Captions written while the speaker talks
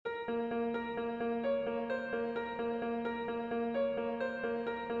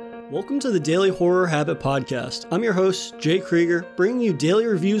Welcome to the Daily Horror Habit Podcast. I'm your host, Jay Krieger, bringing you daily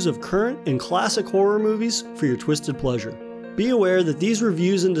reviews of current and classic horror movies for your twisted pleasure. Be aware that these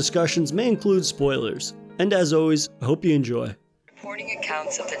reviews and discussions may include spoilers. And as always, I hope you enjoy. Reporting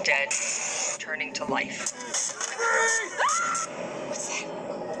accounts of the dead returning to life. What's that?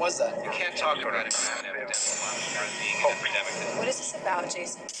 What was that? You can't talk about it. What is this about,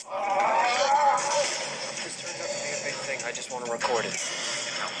 Jason? This turns out to be a big thing. I just want to record it.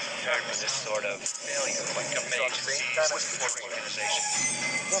 This sort of failure, like a major organization.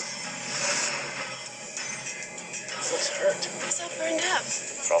 What's hurt? What's all burned up?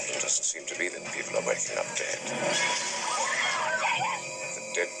 The problem doesn't seem to be that people are waking up dead. The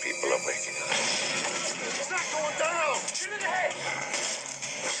dead people are waking up. It's not going down! Shoot it ahead!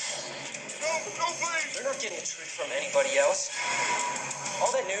 No, please! They're not getting the truth from anybody else. All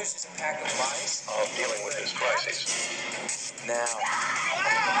that news is a pack of lies. I'm dealing with this crisis Now.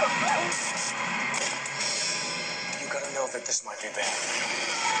 You gotta know that this might be bad.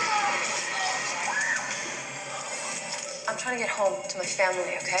 I'm trying to get home to my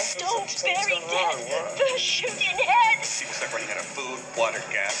family, okay? Don't bury dead. They're shooting heads. People start running out of food, water,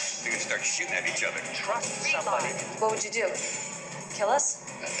 gas. They're gonna start shooting at each other. Trust somebody. What would you do? Kill us?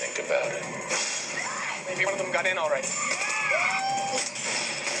 I think about it. Maybe one of them got in already.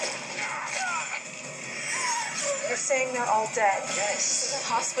 You're saying they're all dead? Yes. This is a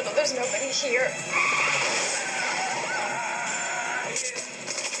hospital. There's nobody here.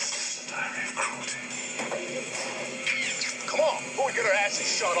 Come on, before we get our asses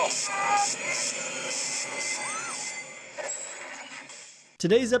shot off.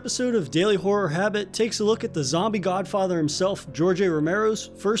 Today's episode of Daily Horror Habit takes a look at the zombie godfather himself, George A.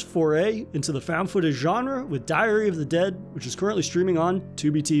 Romero's first foray into the found footage genre with Diary of the Dead, which is currently streaming on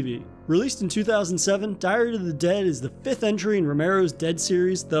Tubi TV. Released in 2007, Diary of the Dead is the fifth entry in Romero's Dead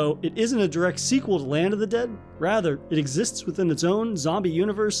series, though it isn't a direct sequel to Land of the Dead. Rather, it exists within its own zombie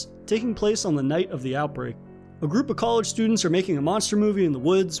universe, taking place on the night of the outbreak. A group of college students are making a monster movie in the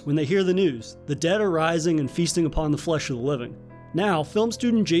woods when they hear the news. The dead are rising and feasting upon the flesh of the living. Now, film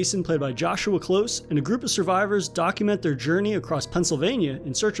student Jason, played by Joshua Close, and a group of survivors document their journey across Pennsylvania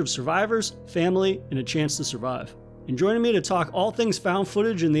in search of survivors, family, and a chance to survive. And joining me to talk all things found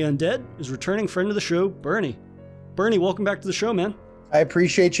footage and the undead is returning friend of the show, Bernie. Bernie, welcome back to the show, man. I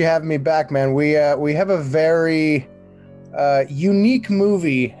appreciate you having me back, man. We have a very unique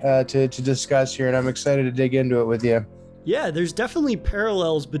movie to discuss here, and I'm excited to dig into it with you. Yeah, there's definitely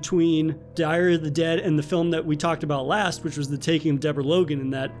parallels between Diary of the Dead and the film that we talked about last, which was The Taking of Deborah Logan, in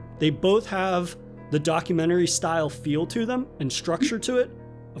that they both have the documentary style feel to them and structure to it.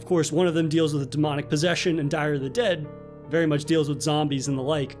 Of course, one of them deals with demonic possession, and Diary of the Dead very much deals with zombies and the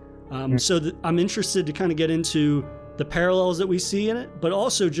like. I'm interested to kind of get into the parallels that we see in it, but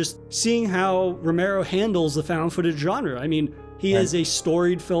also just seeing how Romero handles the found footage genre. I mean, he is a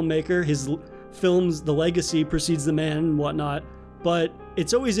storied filmmaker. His films, the legacy precedes the man and whatnot, but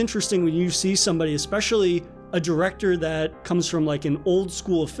it's always interesting when you see somebody, especially a director that comes from like an old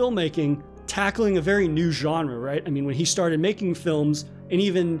school of filmmaking, tackling a very new genre, right? I mean, when he started making films, and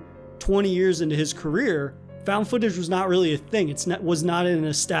even 20 years into his career, found footage was not really a thing. It was not an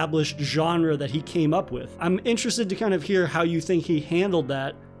established genre that he came up with. I'm interested to kind of hear how you think he handled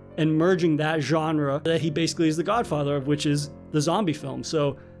that and merging that genre that he basically is the godfather of, which is the zombie film.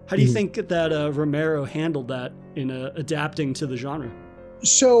 So how do you think that Romero handled that in adapting to the genre?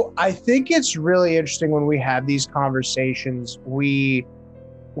 So I think it's really interesting when we have these conversations, we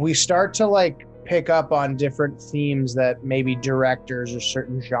start to like pick up on different themes that maybe directors or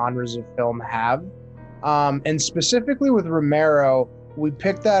certain genres of film have. And specifically with Romero, we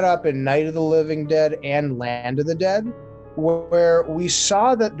picked that up in Night of the Living Dead and Land of the Dead, where we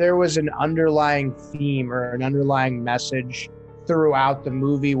saw that there was an underlying theme or an underlying message throughout the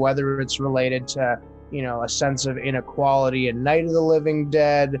movie, whether it's related to, a sense of inequality in Night of the Living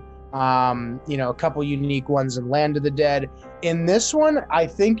Dead, a couple unique ones in Land of the Dead. In this one, I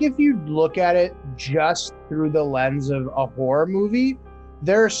think if you look at it just through the lens of a horror movie,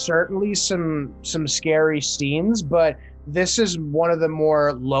 there are certainly some scary scenes, but this is one of the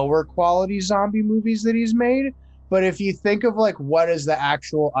more lower quality zombie movies that he's made. But if you think of like what is the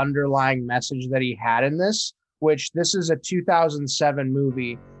actual underlying message that he had in this, which this is a 2007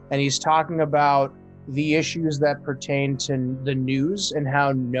 movie, and he's talking about the issues that pertain to the news and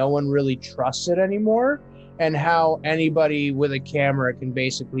how no one really trusts it anymore, and how anybody with a camera can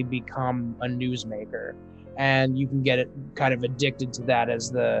basically become a newsmaker. And you can get it kind of addicted to that as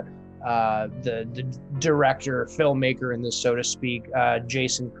the director, filmmaker in this, so to speak,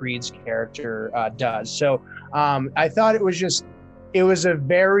 Jason Creed's character does. So I thought it was just it was a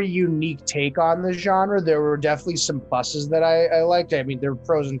very unique take on the genre. There were definitely some pluses that I liked. I mean, there were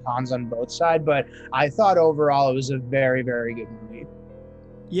pros and cons on both sides, but I thought overall it was a very, very good movie.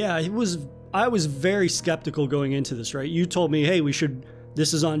 Yeah, I was very skeptical going into this, right? You told me, hey,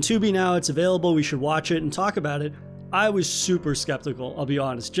 this is on Tubi now, it's available, we should watch it and talk about it. I was super skeptical, I'll be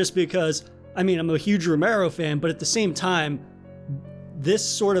honest, just because, I mean, I'm a huge Romero fan, but at the same time, this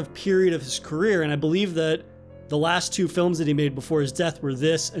sort of period of his career, and I believe that the last 2 films that he made before his death were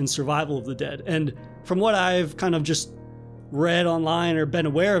this and Survival of the Dead. And from what I've kind of just read online or been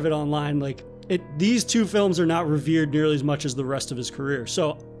aware of it online, like these 2 films are not revered nearly as much as the rest of his career.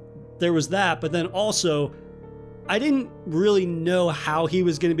 So there was that, but then also I didn't really know how he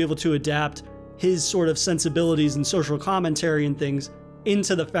was going to be able to adapt his sort of sensibilities and social commentary and things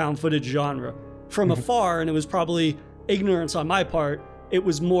into the found footage genre from afar. And it was probably ignorance on my part. It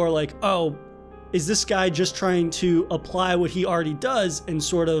was more like, oh, is this guy just trying to apply what he already does and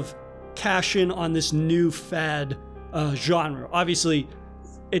sort of cash in on this new fad genre? Obviously,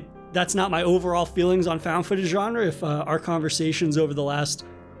 that's not my overall feelings on found footage genre. If our conversations over the last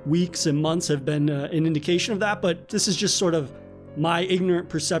weeks and months have been an indication of that, but this is just sort of my ignorant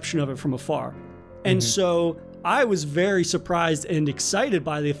perception of it from afar. And so I was very surprised and excited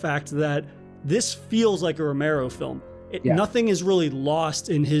by the fact that this feels like a Romero film. Nothing is really lost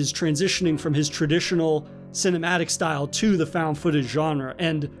in his transitioning from his traditional cinematic style to the found footage genre.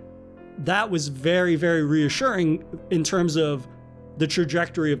 And that was very, very reassuring in terms of the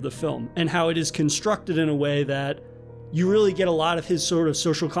trajectory of the film and how it is constructed in a way that you really get a lot of his sort of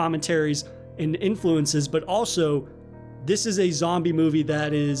social commentaries and influences, but also this is a zombie movie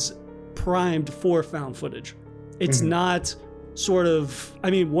that is primed for found footage. It's not sort of, I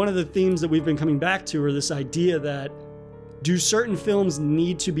mean, one of the themes that we've been coming back to are this idea that do certain films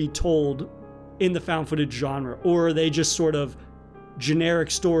need to be told in the found footage genre, or are they just sort of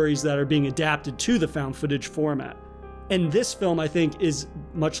generic stories that are being adapted to the found footage format? And this film, I think, is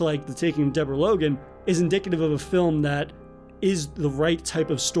much like The Taking of Deborah Logan, is indicative of a film that is the right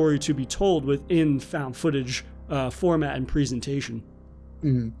type of story to be told within found footage format and presentation.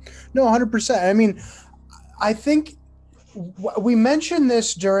 No, 100%. I mean, I think we mentioned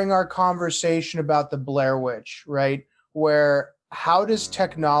this during our conversation about the Blair Witch, right? Where how does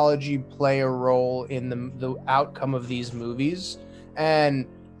technology play a role in the outcome of these movies? And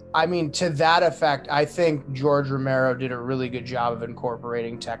I mean, to that effect, I think George Romero did a really good job of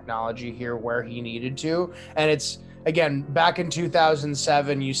incorporating technology here where he needed to. And it's, again, back in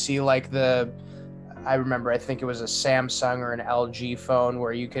 2007, you see like I remember, I think it was a Samsung or an LG phone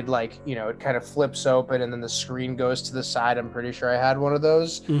where you could like, you know, it kind of flips open and then the screen goes to the side. I'm pretty sure I had one of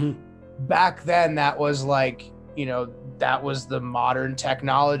those. Back then, that was like, you know, that was the modern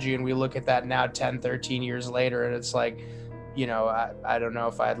technology. And we look at that now 10, 13 years later, and it's like, you know, I don't know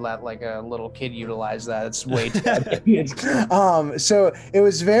if I'd let like a little kid utilize that. It's way too so it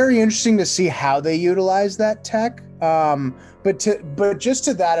was very interesting to see how they utilize that tech. But just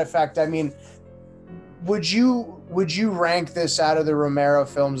to that effect, I mean, would you rank this out of the Romero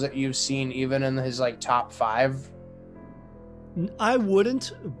films that you've seen even in his like top 5? I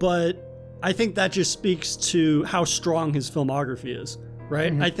wouldn't, but I think that just speaks to how strong his filmography is,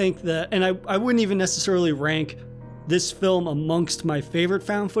 right? I think that, and I wouldn't even necessarily rank this film amongst my favorite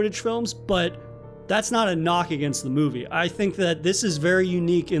found footage films, but that's not a knock against the movie. I think that this is very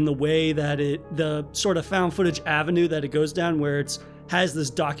unique in the way that the sort of found footage avenue that it goes down, where it has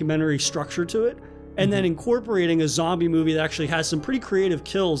this documentary structure to it, and then incorporating a zombie movie that actually has some pretty creative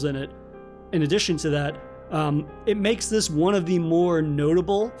kills in it. In addition to that, it makes this one of the more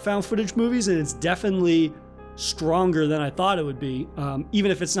notable found footage movies, and it's definitely stronger than I thought it would be, even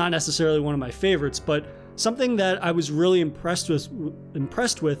if it's not necessarily one of my favorites. But something that I was really impressed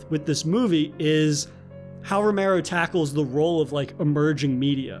with this movie is how Romero tackles the role of like emerging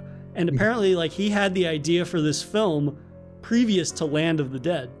media. And apparently like he had the idea for this film previous to Land of the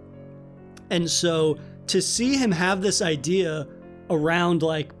Dead. And so to see him have this idea around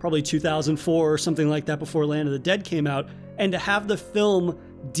like probably 2004 or something like that, before Land of the Dead came out, and to have the film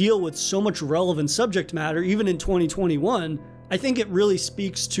deal with so much relevant subject matter even in 2021, I think it really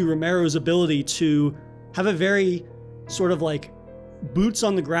speaks to Romero's ability to have a very sort of like boots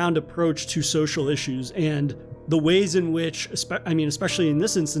on the ground approach to social issues, and the ways in which, I mean, especially in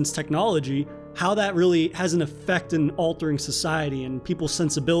this instance, technology, how that really has an effect in altering society and people's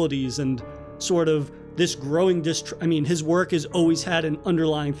sensibilities, and sort of this growing I mean, his work has always had an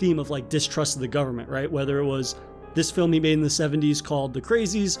underlying theme of like distrust of the government, right? Whether it was this film he made in the 70s called The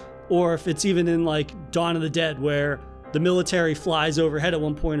Crazies, or if it's even in like Dawn of the Dead, where the military flies overhead at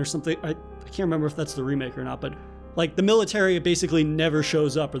one point or something. I can't remember if that's the remake or not, but like the military basically never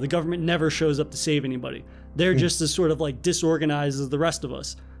shows up, or the government never shows up to save anybody. They're just as sort of like disorganized as the rest of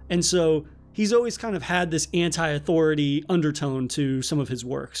us. And so he's always kind of had this anti-authority undertone to some of his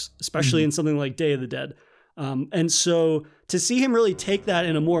works, especially in something like Day of the Dead. And so to see him really take that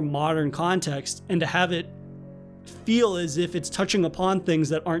in a more modern context and to have it feel as if it's touching upon things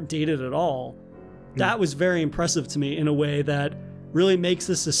that aren't dated at all, that was very impressive to me in a way that really makes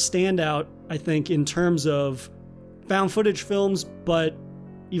this a standout, I think, in terms of found footage films. But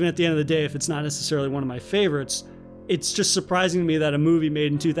even at the end of the day, if it's not necessarily one of my favorites, it's just surprising to me that a movie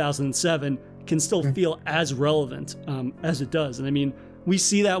made in 2007 can still feel as relevant as it does. And I mean, we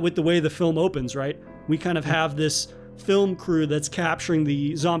see that with the way the film opens, right? We kind of have this film crew that's capturing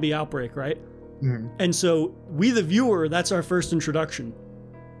the zombie outbreak, right? And so we, the viewer, that's our first introduction.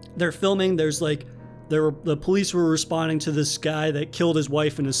 They're filming, the police were responding to this guy that killed his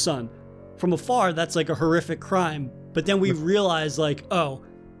wife and his son. From afar, that's like a horrific crime. But then we realize, like, oh,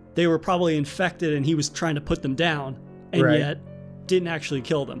 they were probably infected and he was trying to put them down, and yet didn't actually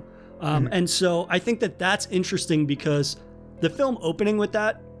kill them. And so I think that that's interesting because the film opening with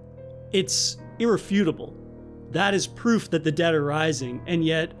that, it's irrefutable. That is proof that the dead are rising. And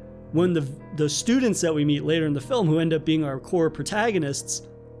yet when the students that we meet later in the film, who end up being our core protagonists,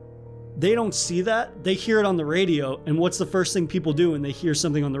 they don't see that. They hear it on the radio. And what's the first thing people do when they hear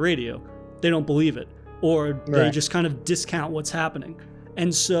something on the radio? They don't believe it, or they just kind of discount what's happening.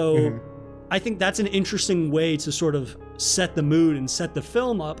 And so I think that's an interesting way to sort of set the mood and set the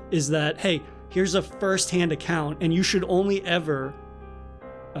film up, is that, hey, here's a firsthand account, and you should only ever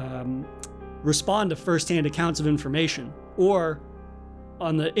respond to firsthand accounts of information. Or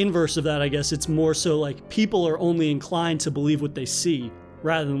on the inverse of that, I guess it's more so like people are only inclined to believe what they see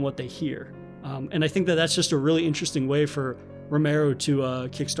rather than what they hear. And I think that that's just a really interesting way for Romero to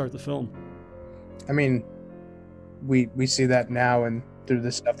kickstart the film. I mean, we see that now and through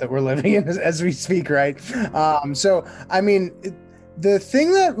the stuff that we're living in as we speak, right? So, I mean, the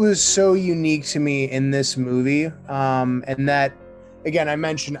thing that was so unique to me in this movie, and that, again, I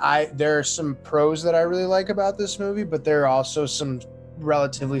mentioned there are some pros that I really like about this movie, but there are also some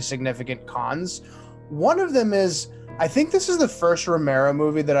relatively significant cons. One of them is, I think this is the first Romero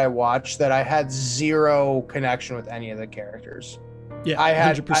movie that I watched that I had zero connection with any of the characters. Yeah, I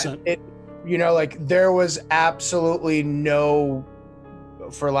had 100%. Like there was absolutely no,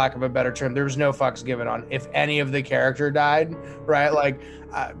 for lack of a better term, there was no fucks given on if any of the character died, right? Like,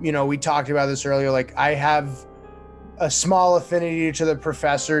 we talked about this earlier. Like, I have a small affinity to the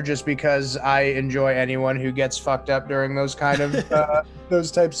professor just because I enjoy anyone who gets fucked up during those kind of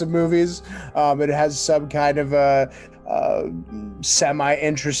those types of movies. It has some kind of a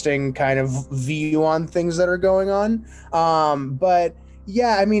semi-interesting kind of view on things that are going on. But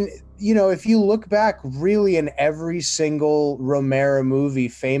yeah, I mean, if you look back really in every single Romero movie,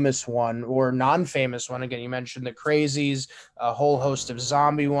 famous one or non-famous one, again, you mentioned the Crazies, a whole host of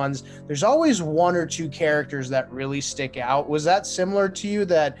zombie ones, there's always one or two characters that really stick out. Was that similar to you,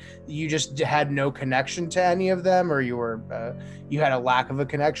 that you just had no connection to any of them, or you had a lack of a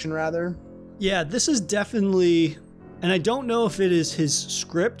connection rather? Yeah, this is definitely, and I don't know if it is his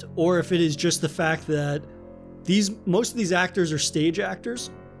script or if it is just the fact that most of these actors are stage actors.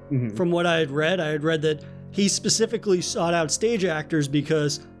 From what I had read that he specifically sought out stage actors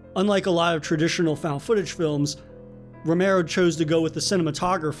because, unlike a lot of traditional found footage films, Romero chose to go with the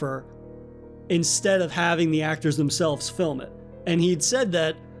cinematographer instead of having the actors themselves film it. And he'd said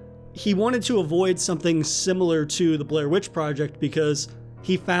that he wanted to avoid something similar to the Blair Witch Project because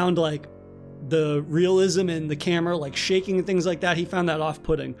he found like the realism in the camera, like shaking and things like that, he found that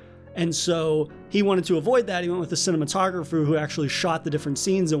off-putting. And so he wanted to avoid that. He went with a cinematographer who actually shot the different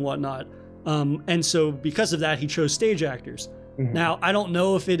scenes and whatnot. And so because of that, he chose stage actors. Now, I don't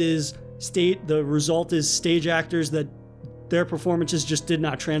know if it is the result is stage actors that their performances just did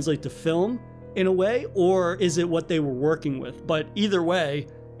not translate to film in a way, or is it what they were working with? But either way,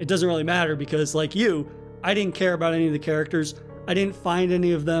 it doesn't really matter because, like you, I didn't care about any of the characters. I didn't find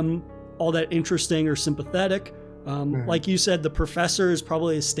any of them all that interesting or sympathetic. Like you said, the professor is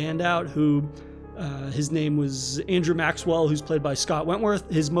probably a standout who, his name was Andrew Maxwell, who's played by Scott Wentworth.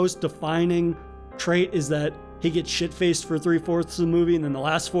 His most defining trait is that he gets shit-faced for 3/4 of the movie, and then the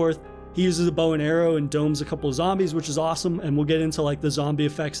last fourth, he uses a bow and arrow and domes a couple of zombies, which is awesome. And we'll get into like the zombie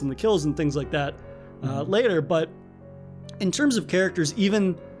effects and the kills and things like that later. But in terms of characters,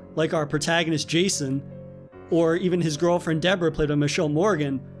 even like our protagonist Jason, or even his girlfriend Deborah, played by Michelle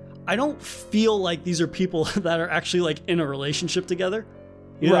Morgan, I don't feel like these are people that are actually like in a relationship together.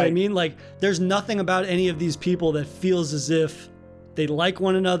 You know what I mean? Like, there's nothing about any of these people that feels as if they like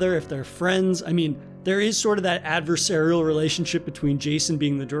one another, if they're friends. I mean, there is sort of that adversarial relationship between Jason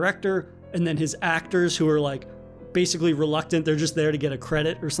being the director and then his actors who are like basically reluctant. They're just there to get a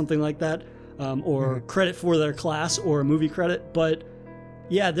credit or something like that, or credit for their class or a movie credit. But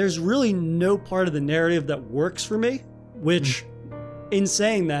yeah, there's really no part of the narrative that works for me, which in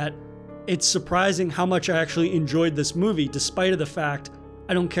saying that, it's surprising how much I actually enjoyed this movie, despite of the fact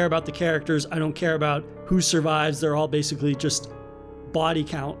I don't care about the characters. I don't care about who survives. They're all basically just body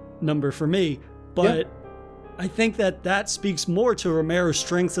count number for me. But I think that speaks more to Romero's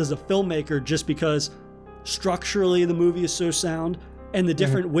strengths as a filmmaker, just because structurally the movie is so sound, and the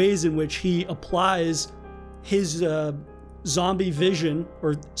different ways in which he applies his zombie vision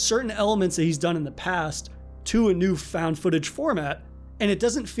or certain elements that he's done in the past to a new found footage format. And it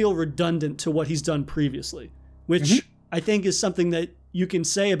doesn't feel redundant to what he's done previously, which I think is something that you can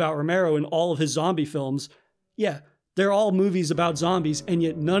say about Romero in all of his zombie films. Yeah, they're all movies about zombies, and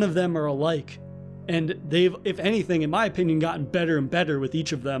yet none of them are alike. And they've, if anything, in my opinion, gotten better and better with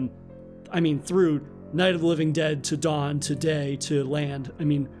each of them. I mean, through Night of the Living Dead to Dawn to Day to Land. I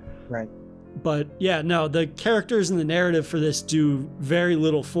mean, Right. But yeah, no, the characters and the narrative for this do very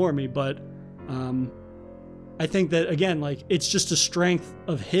little for me, but I think that, again, like, it's just a strength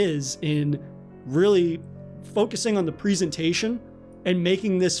of his in really focusing on the presentation and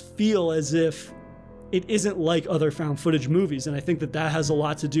making this feel as if it isn't like other found footage movies. And I think that that has a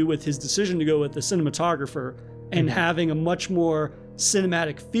lot to do with his decision to go with the cinematographer and having a much more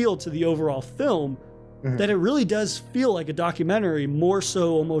cinematic feel to the overall film, that it really does feel like a documentary, more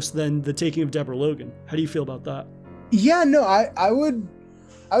so almost than The Taking of Deborah Logan. How do you feel about that? Yeah, no, I would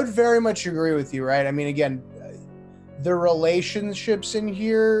very much agree with you, right? I mean, again, the relationships in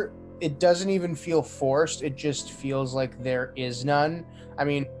here, it doesn't even feel forced. It just feels like there is none. I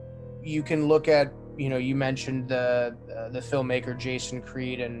mean, you can look at, you know, you mentioned the filmmaker Jason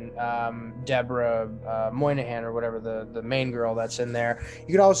Creed and Deborah Moynihan or whatever, the main girl that's in there.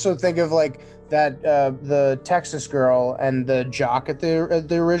 You could also think of like that the Texas girl and the jock at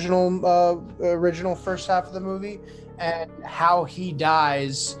the original first half of the movie, and how he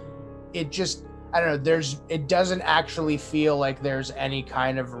dies. It just, I don't know, it doesn't actually feel like there's any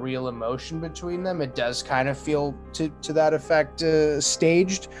kind of real emotion between them. It does kind of feel to that effect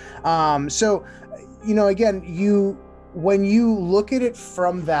staged. So, you know, again, when you look at it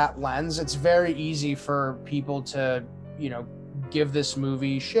from that lens, it's very easy for people to, you know, give this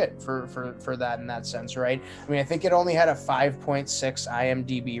movie shit for that in that sense, right? I mean, I think it only had a 5.6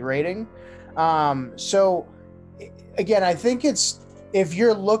 IMDb rating. So again, I think if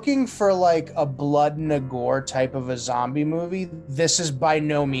you're looking for like a blood and a gore type of a zombie movie, this is by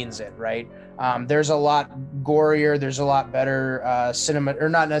no means it, right? There's a lot gorier, there's a lot better or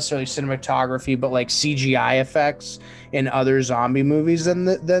not necessarily cinematography, but like CGI effects in other zombie movies than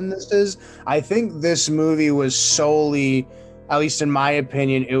this is. I think this movie was solely, at least in my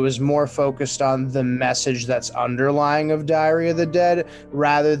opinion, it was more focused on the message that's underlying of Diary of the Dead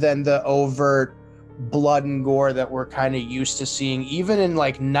rather than the overt blood and gore that we're kind of used to seeing. Even in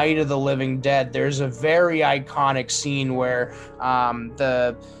like Night of the Living Dead, there's a very iconic scene where I'm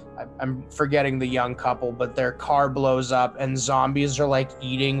forgetting the young couple, but their car blows up and zombies are like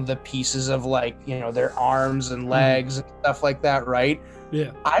eating the pieces of like, you know, their arms and legs and stuff like that, right?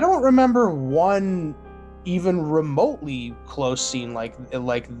 Yeah. I don't remember one even remotely close scene like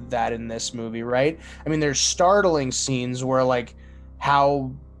that in this movie, right? I mean, there's startling scenes where like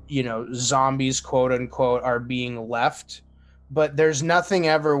how, you know, zombies, quote unquote, are being left, but there's nothing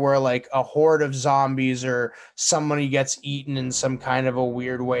ever where like a horde of zombies or somebody gets eaten in some kind of a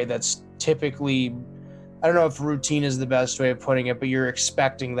weird way that's typically, I don't know if routine is the best way of putting it, but you're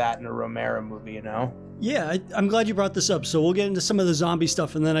expecting that in a Romero movie, you know? Yeah, I'm glad you brought this up. So we'll get into some of the zombie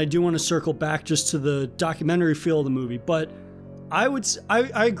stuff, and then I do want to circle back just to the documentary feel of the movie. But I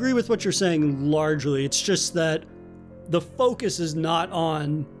agree with what you're saying largely. It's just that the focus is not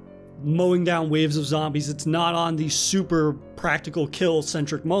on mowing down waves of zombies. It's not on these super practical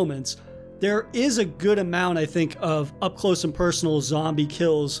kill-centric moments. There is a good amount, I think, of up-close and personal zombie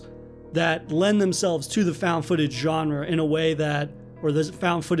kills that lend themselves to the found footage genre in a way that, or the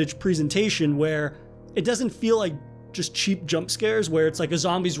found footage presentation, where it doesn't feel like just cheap jump scares where it's like a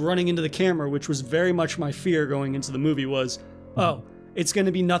zombie's running into the camera, which was very much my fear going into the movie was, oh, it's going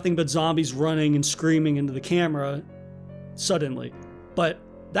to be nothing but zombies running and screaming into the camera suddenly. But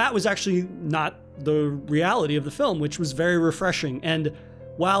that was actually not the reality of the film, which was very refreshing. And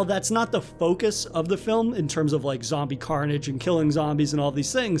while that's not the focus of the film in terms of like zombie carnage and killing zombies and all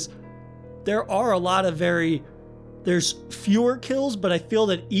these things, there are a lot of there's fewer kills, but I feel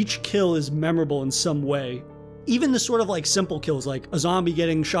that each kill is memorable in some way. Even the sort of like simple kills, like a zombie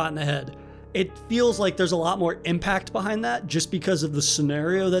getting shot in the head. it feels like there's a lot more impact behind that just because of the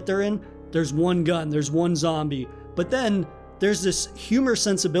scenario that they're in. There's one gun, there's one zombie, but then there's this humor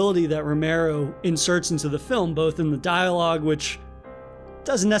sensibility that Romero inserts into the film, both in the dialogue, which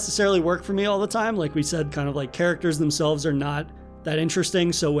doesn't necessarily work for me all the time. Like we said, kind of like characters themselves are not that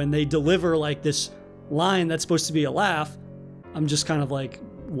interesting. So when they deliver like this line that's supposed to be a laugh, I'm just kind of like,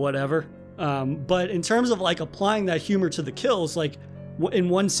 whatever. But in terms of like applying that humor to the kills, like in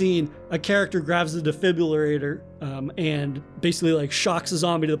one scene, a character grabs the defibrillator and basically like shocks a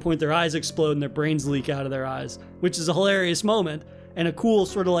zombie to the point their eyes explode and their brains leak out of their eyes, which is a hilarious moment and a cool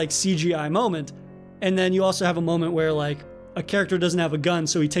sort of like CGI moment. And then you also have a moment where like a character doesn't have a gun,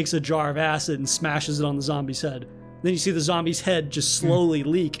 so he takes a jar of acid and smashes it on the zombie's head. Then you see the zombie's head just slowly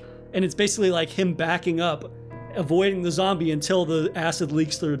leak, and it's basically like him backing up, avoiding the zombie until the acid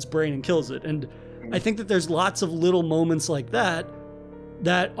leaks through its brain and kills it. And I think that there's lots of little moments like that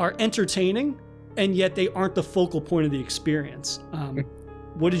that are entertaining, and yet they aren't the focal point of the experience.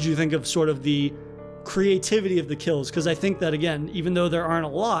 What did you think of sort of the creativity of the kills? Because I think that, again, even though there aren't a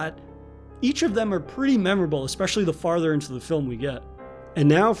lot, each of them are pretty memorable, especially the farther into the film we get. And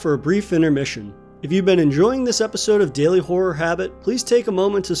now for a brief intermission. If you've been enjoying this episode of Daily Horror Habit, please take a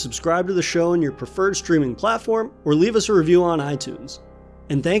moment to subscribe to the show on your preferred streaming platform or leave us a review on iTunes.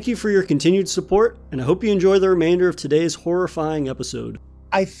 And thank you for your continued support, and I hope you enjoy the remainder of today's horrifying episode.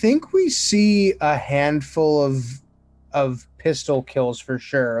 I think we see a handful of pistol kills for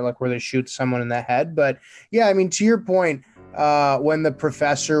sure, like where they shoot someone in the head. But yeah, I mean, to your point, when the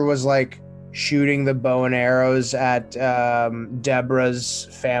professor was like shooting the bow and arrows at Deborah's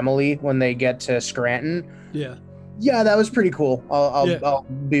family when they get to Scranton. Yeah, that was pretty cool. I'll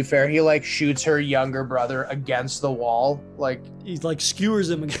be fair. He like shoots her younger brother against the wall. Like he like skewers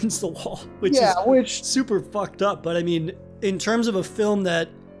him against the wall, which is super fucked up. But I mean, in terms of a film that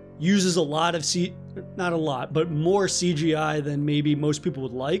uses a lot of not a lot, but more CGI than maybe most people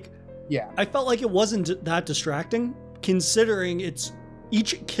would like. Yeah, I felt like it wasn't that distracting, considering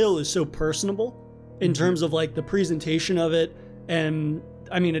each kill is so personable in terms of like the presentation of it, and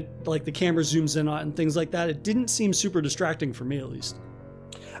I mean, like the camera zooms in on it and things like that. It didn't seem super distracting for me, at least.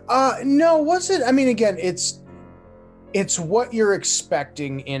 No, was it? I mean, again, it's what you're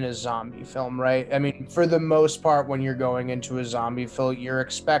expecting in a zombie film, right? I mean, for the most part, when you're going into a zombie film, you're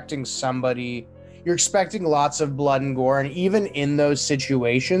expecting lots of blood and gore, and even in those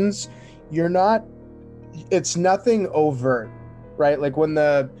situations, it's nothing overt. Right? Like when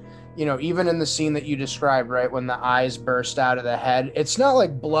even in the scene that you described, right? When the eyes burst out of the head, it's not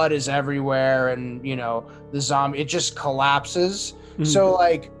like blood is everywhere and, the zombie, it just collapses. Mm-hmm. So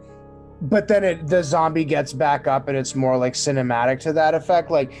like, but then the zombie gets back up and it's more like cinematic to that effect.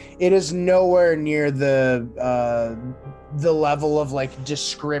 Like it is nowhere near the level of like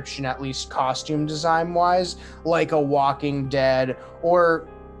description, at least costume design wise, like a Walking Dead or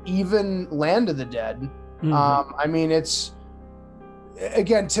even Land of the Dead. Mm-hmm. I mean, it's,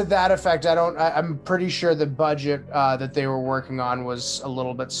 again, to that effect, I'm pretty sure the budget that they were working on was a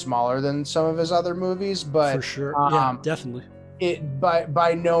little bit smaller than some of his other movies, but for sure, yeah, definitely. It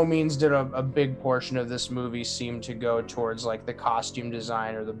by no means did a big portion of this movie seem to go towards like the costume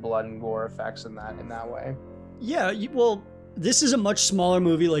design or the blood and gore effects in that way. Yeah, well, this is a much smaller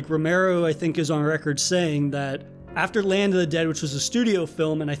movie. Like Romero, I think, is on record saying that after Land of the Dead, which was a studio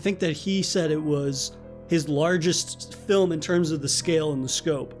film, and I think that he said it was his largest film in terms of the scale and the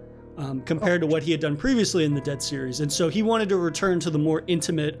scope, compared to what he had done previously in the Dead series. And so he wanted to return to the more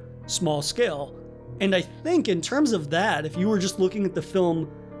intimate, small scale. And I think in terms of that, if you were just looking at the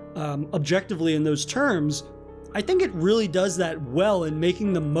film objectively in those terms, I think it really does that well in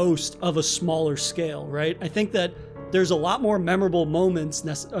making the most of a smaller scale, right? I think that there's a lot more memorable moments,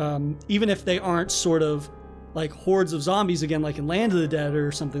 even if they aren't sort of like hordes of zombies again, like in Land of the Dead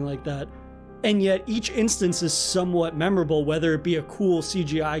or something like that. And yet each instance is somewhat memorable, whether it be a cool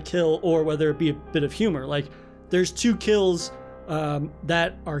CGI kill or whether it be a bit of humor. Like there's two kills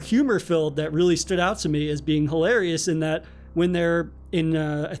that are humor filled that really stood out to me as being hilarious, in that when they're in,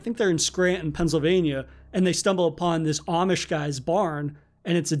 I think they're in Scranton, Pennsylvania, and they stumble upon this Amish guy's barn,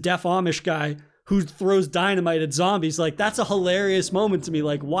 and it's a deaf Amish guy who throws dynamite at zombies. Like that's a hilarious moment to me.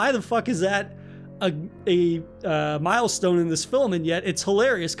 Like why the fuck is that a milestone in this film? And yet it's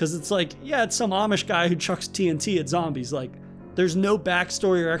hilarious because it's like, yeah, it's some Amish guy who chucks TNT at zombies. Like there's no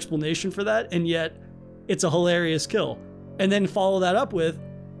backstory or explanation for that, and yet it's a hilarious kill. And then follow that up with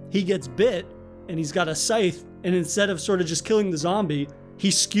he gets bit and he's got a scythe, and instead of sort of just killing the zombie,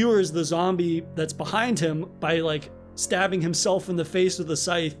 he skewers the zombie that's behind him by like stabbing himself in the face with a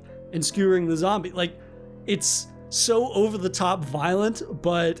scythe and skewering the zombie. Like it's so over the top violent,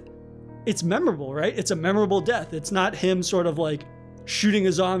 but it's memorable, right? It's a memorable death. It's not him sort of like shooting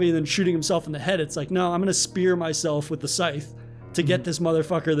a zombie and then shooting himself in the head. It's like, no, I'm going to spear myself with the scythe to get this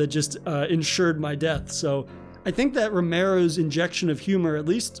motherfucker that just ensured my death. So I think that Romero's injection of humor, at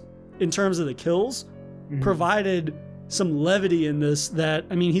least in terms of the kills, provided some levity in this that,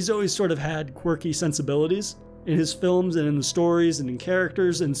 I mean, he's always sort of had quirky sensibilities in his films and in the stories and in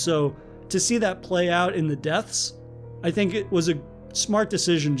characters. And so to see that play out in the deaths, I think it was a smart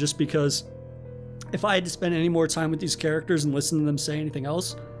decision, just because if I had to spend any more time with these characters and listen to them say anything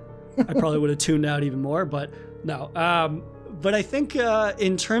else, I probably would have tuned out even more. But no. But I think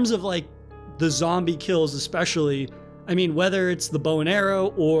in terms of like the zombie kills especially, I mean, whether it's the bow and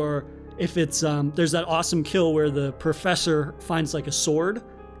arrow or if it's there's that awesome kill where the professor finds like a sword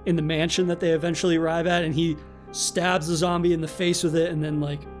in the mansion that they eventually arrive at, and he stabs the zombie in the face with it and then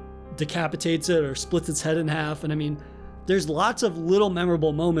like decapitates it or splits its head in half. And I mean, there's lots of little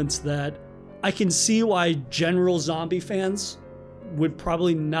memorable moments that I can see why general zombie fans would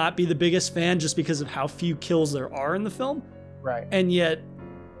probably not be the biggest fan, just because of how few kills there are in the film. Right. And yet,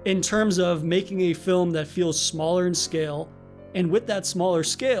 in terms of making a film that feels smaller in scale, and with that smaller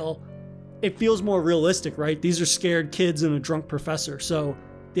scale, it feels more realistic, right? These are scared kids and a drunk professor. So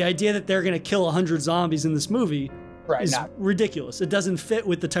the idea that they're going to kill 100 zombies in this movie is ridiculous. It doesn't fit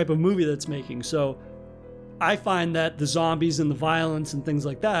with the type of movie that's making. So I find that the zombies and the violence and things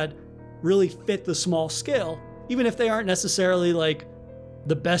like that really fit the small scale, even if they aren't necessarily like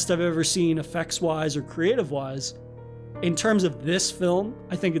the best I've ever seen effects wise or creative wise. In terms of this film,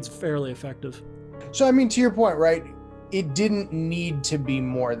 I think it's fairly effective. So, I mean, to your point, right? It didn't need to be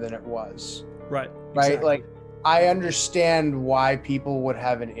more than it was. Right. Right. Exactly. Like, I understand why people would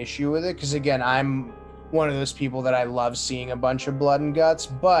have an issue with it, because again, I'm one of those people that I love seeing a bunch of blood and guts.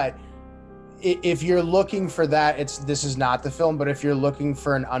 But if you're looking for that, this is not the film. But if you're looking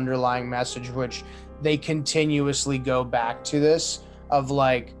for an underlying message, which they continuously go back to this of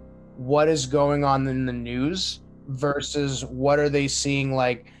like, what is going on in the news versus what are they seeing?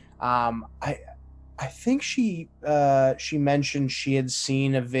 Like, I think she mentioned she had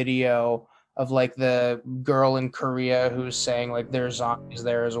seen a video of like the girl in Korea who's saying like there's zombies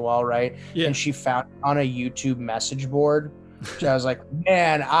there as well, right? Yeah. And she found it on a YouTube message board. So I was like,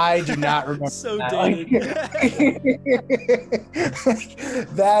 man, I do not remember. So that. dated.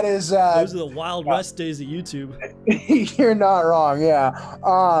 That is those are the Wild West days of YouTube. You're not wrong,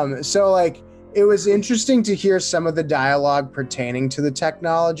 yeah. So like, it was interesting to hear some of the dialogue pertaining to the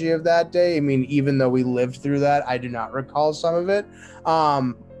technology of that day. I mean, even though we lived through that, I do not recall some of it.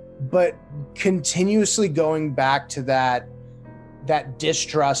 But continuously going back to that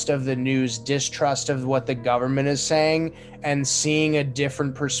distrust of the news, distrust of what the government is saying, and seeing a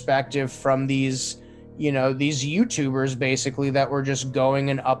different perspective from these YouTubers basically that were just going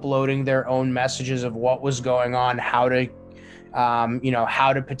and uploading their own messages of what was going on, how to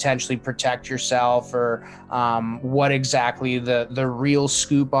potentially protect yourself, or what exactly the real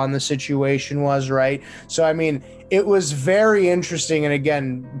scoop on the situation was, right? So, I mean, it was very interesting. And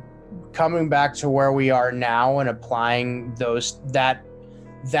again, coming back to where we are now and applying that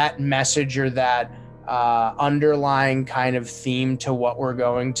message or that underlying kind of theme to what we're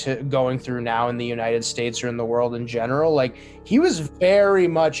going through now in the United States or in the world in general, like, he was very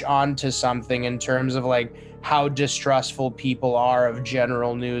much onto something in terms of like how distrustful people are of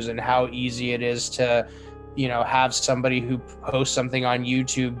general news and how easy it is to, have somebody who posts something on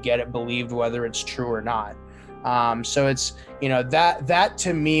YouTube get it believed whether it's true or not. So it's, that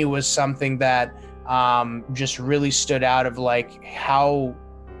to me was something that just really stood out of like how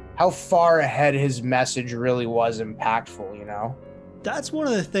far ahead his message really was impactful, That's one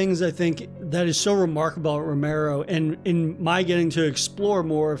of the things I think that is so remarkable about Romero, and in my getting to explore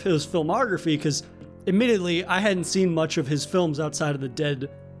more of his filmography, because admittedly, I hadn't seen much of his films outside of the Dead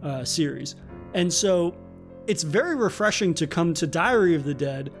series. And so it's very refreshing to come to Diary of the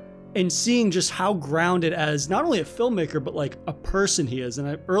Dead and seeing just how grounded as not only a filmmaker, but like a person he is.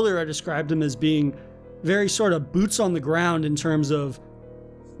 And earlier I described him as being very sort of boots on the ground in terms of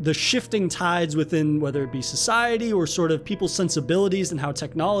the shifting tides within, whether it be society or sort of people's sensibilities and how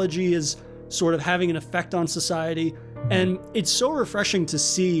technology is sort of having an effect on society. And it's so refreshing to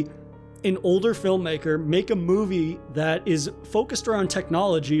see an older filmmaker make a movie that is focused around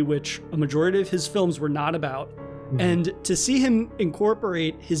technology, which a majority of his films were not about. And to see him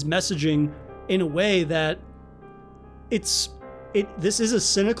incorporate his messaging in a way that this is a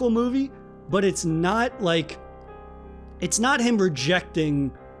cynical movie, but it's not him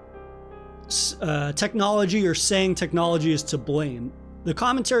rejecting technology or saying technology is to blame. The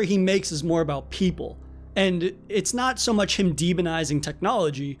commentary he makes is more about people. And it's not so much him demonizing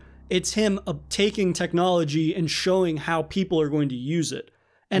technology, It's him taking technology and showing how people are going to use it.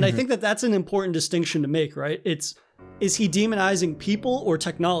 And I think that that's an important distinction to make, right? Is he demonizing people or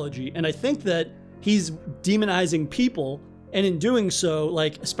technology? And I think that he's demonizing people, and in doing so,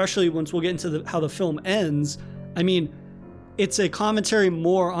 like, especially once we'll get into how the film ends, I mean, it's a commentary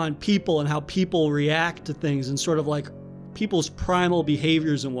more on people and how people react to things and sort of like people's primal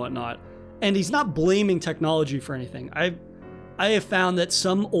behaviors and whatnot. And he's not blaming technology for anything. I have found that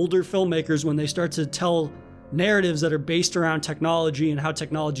some older filmmakers, when they start to tell narratives that are based around technology and how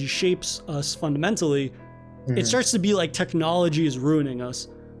technology shapes us fundamentally, it starts to be like technology is ruining us.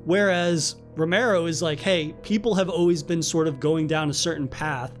 Whereas Romero is like, hey, people have always been sort of going down a certain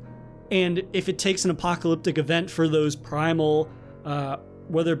path. And if it takes an apocalyptic event for those primal,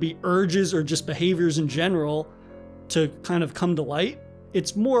 whether it be urges or just behaviors in general, to kind of come to light,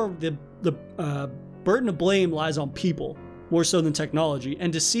 it's more the burden of blame lies on people more so than technology.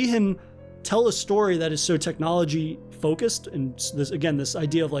 And to see him tell a story that is so technology focused, and this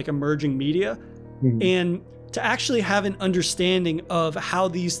idea of like emerging media, and to actually have an understanding of how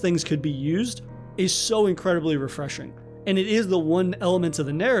these things could be used is so incredibly refreshing. And it is the one element of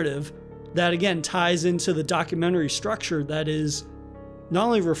the narrative that, again, ties into the documentary structure that is not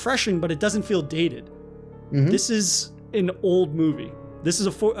only refreshing, but it doesn't feel dated. This is an old movie. This is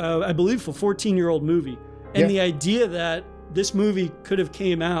I believe, a 14-year-old movie. And the idea that this movie could have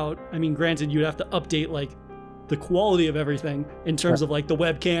came out, I mean, granted, you'd have to update like the quality of everything in terms of like the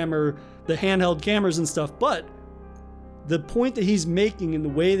webcam or the handheld cameras and stuff, but the point that he's making and the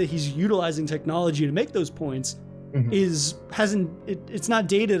way that he's utilizing technology to make those points it's not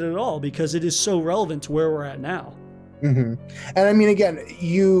dated at all, because it is so relevant to where we're at now. And I mean, again,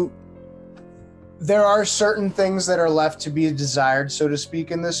 there are certain things that are left to be desired, so to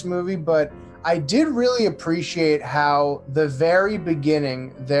speak, in this movie, but I did really appreciate how the very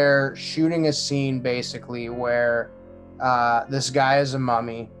beginning they're shooting a scene basically where this guy is a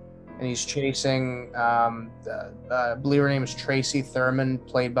mummy and he's chasing, I believe her name is Tracy Thurman,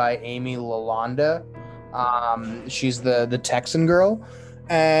 played by Amy Lalonde. She's the Texan girl.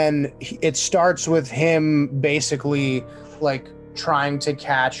 And it starts with him basically like trying to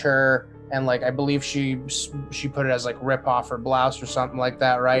catch her. And like, I believe she put it as like rip off her blouse or something like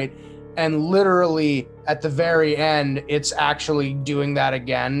that, right? And literally at the very end, it's actually doing that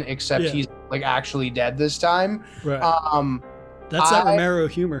again, except he's like actually dead this time. Right. That's that Romero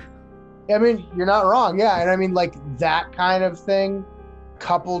humor. I mean, you're not wrong. Yeah. And I mean, like that kind of thing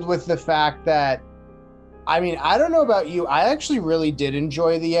coupled with the fact that, I mean, I don't know about you, I actually really did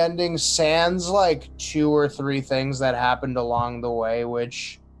enjoy the ending, sans like 2 or 3 things that happened along the way,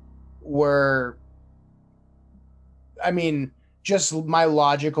 which were, I mean, just my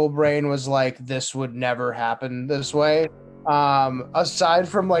logical brain was like, this would never happen this way. Aside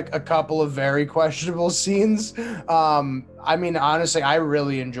from like a couple of very questionable scenes, I mean, honestly, I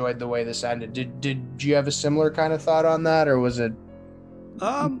really enjoyed the way this ended. Did you have a similar kind of thought on that, or was it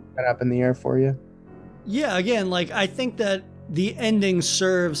kind of up in the air for you? Yeah, again, like I think that the ending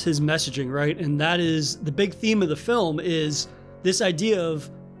serves his messaging, right? And that is the big theme of the film, is this idea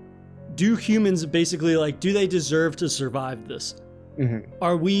of, do humans basically, like, do they deserve to survive this?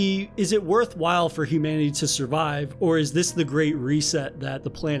 Is it worthwhile for humanity to survive, or is this the great reset that the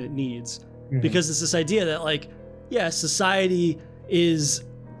planet needs? Because it's this idea that, like, yeah, society is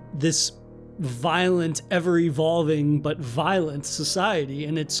this violent, ever evolving, but violent society.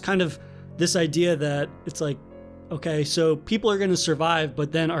 And it's kind of this idea that it's like, okay, so people are going to survive,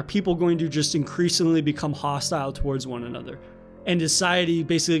 but then are people going to just increasingly become hostile towards one another? And society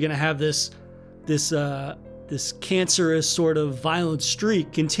basically going to have this cancerous sort of violent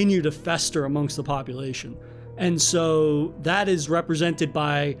streak continue to fester amongst the population. And so that is represented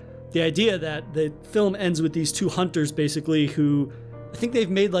by the idea that the film ends with these 2 hunters basically, who I think they've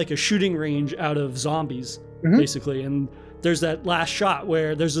made like a shooting range out of zombies basically. And there's that last shot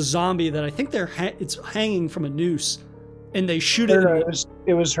where there's a zombie that I think it's hanging from a noose, and they shoot it.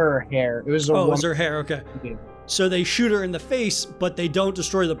 It was her hair. It was was her hair. Okay. So they shoot her in the face, but they don't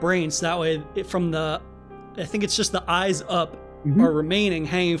destroy the brain. So that way, I think it's just the eyes up are remaining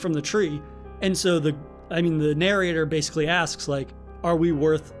hanging from the tree. And so the narrator basically asks, like, are we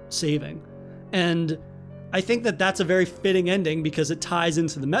worth saving? And I think that that's a very fitting ending because it ties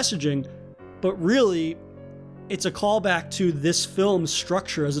into the messaging, but really it's a callback to this film's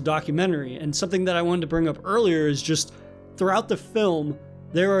structure as a documentary. And something that I wanted to bring up earlier is just throughout the film,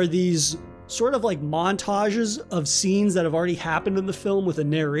 there are these sort of like montages of scenes that have already happened in the film with a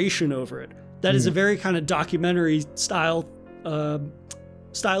narration over it. That is a very kind of documentary style,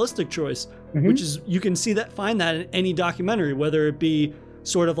 stylistic choice, which is, you can find that in any documentary, whether it be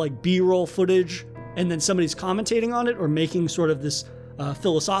sort of like B-roll footage and then somebody's commentating on it or making sort of this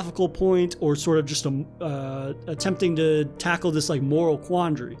philosophical point or sort of just attempting to tackle this like moral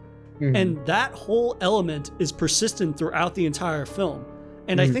quandary. And that whole element is persistent throughout the entire film.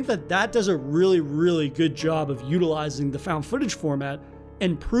 And I think that does a really, really good job of utilizing the found footage format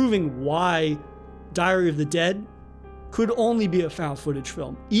and proving why Diary of the Dead could only be a found footage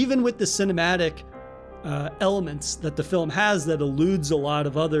film. Even with the cinematic elements that the film has that eludes a lot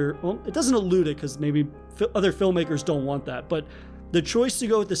of other, well, it doesn't elude it because maybe other filmmakers don't want that, but the choice to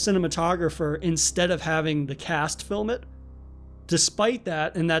go with the cinematographer instead of having the cast film it, despite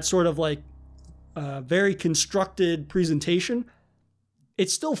that, and that sort of like very constructed presentation, it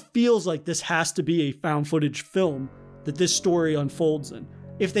still feels like this has to be a found footage film that this story unfolds in.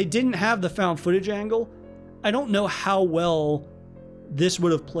 If they didn't have the found footage angle, I don't know how well this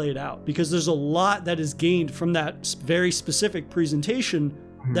would have played out, because there's a lot that is gained from that very specific presentation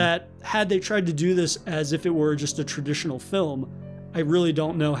that had they tried to do this as if it were just a traditional film, I really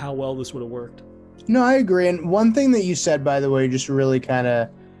don't know how well this would have worked. No, I agree. And one thing that you said, by the way, just really kind of,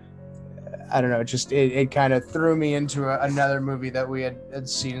 I don't know, just it kind of threw me into another movie that we had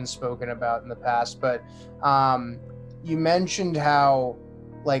seen and spoken about in the past. But you mentioned how,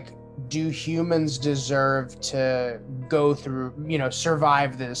 like, do humans deserve to go through,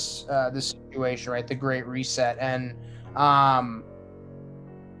 survive this situation, right? The Great Reset. And, I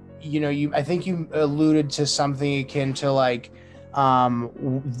think you alluded to something akin to like,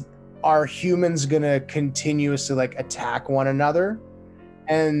 are humans gonna continuously like attack one another?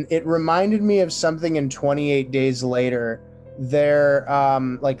 And it reminded me of something in 28 Days Later. They're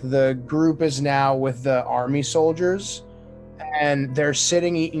like the group is now with the army soldiers, and they're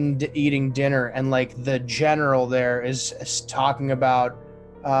sitting eating dinner, and like the general there is talking about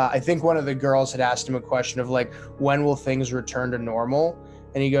I think one of the girls had asked him a question of like, when will things return to normal?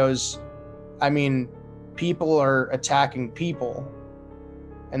 And he goes, I mean, people are attacking people,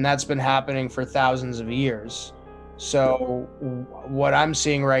 and that's been happening for thousands of years. So what I'm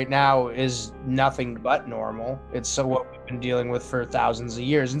seeing right now is nothing but normal. It's so what we've been dealing with for thousands of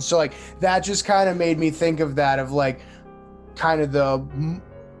years. And so like that just kind of made me think of that, of like kind of the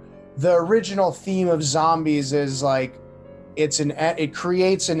original theme of zombies is like it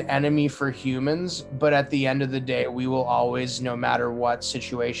creates an enemy for humans, but at the end of the day, we will always, no matter what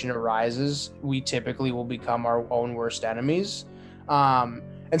situation arises, we typically will become our own worst enemies.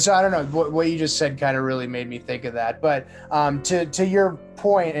 And so I don't know, what you just said kind of really made me think of that. But to your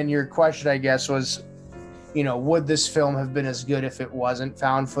point and your question, I guess, was, would this film have been as good if it wasn't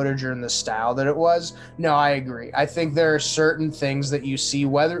found footage or in the style that it was? No, I agree. I think there are certain things that you see,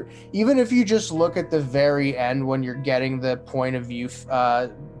 even if you just look at the very end when you're getting the point of view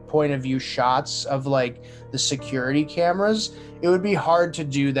shots of like the security cameras, it would be hard to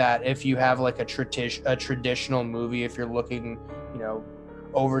do that if you have like a traditional movie, if you're looking,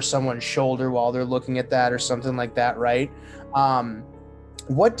 over someone's shoulder while they're looking at that or something like that, right?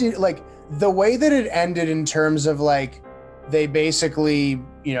 What did, like, the way that it ended in terms of like, they basically,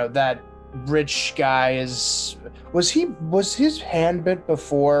 that rich guy was his hand bit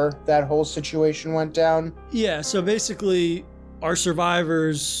before that whole situation went down? Yeah, so basically our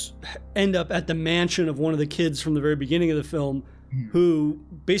survivors end up at the mansion of one of the kids from the very beginning of the film, who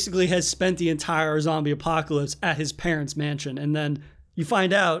basically has spent the entire zombie apocalypse at his parents' mansion. And then you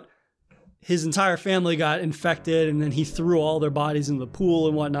find out his entire family got infected, and then he threw all their bodies in the pool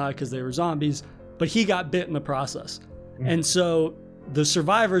and whatnot because they were zombies, but he got bit in the process. And so the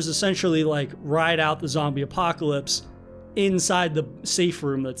survivors essentially like ride out the zombie apocalypse inside the safe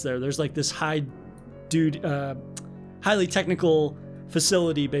room that's there. There's like this highly technical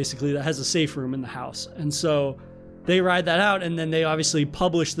facility basically that has a safe room in the house. And so they ride that out, and then they obviously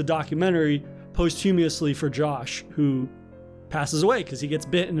publish the documentary posthumously for Josh, who passes away because he gets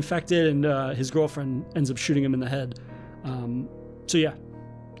bit and infected, and his girlfriend ends up shooting him in the head. So yeah,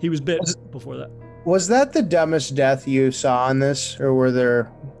 he was bit before that. Was that the dumbest death you saw on this, or were there?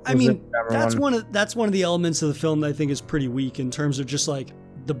 That's one of the elements of the film that I think is pretty weak in terms of just like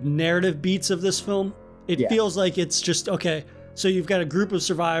the narrative beats of this film. It feels like it's just, okay, so you've got a group of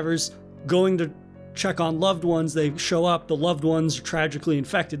survivors going to check on loved ones. They show up, the loved ones are tragically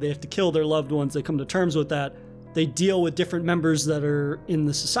infected. They have to kill their loved ones. They come to terms with that. They deal with different members that are in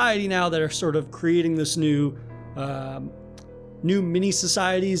the society now that are sort of creating this new mini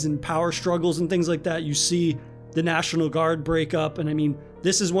societies and power struggles and things like that. You see the National Guard break up. And I mean,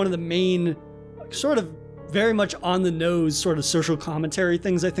 this is one of the main sort of very much on the nose sort of social commentary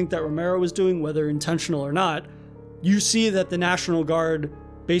things I think that Romero was doing, whether intentional or not. You see that the National Guard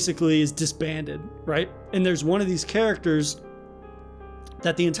basically is disbanded, right? And there's one of these characters,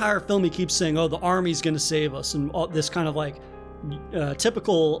 that the entire film he keeps saying, oh, the army's going to save us, and all this kind of like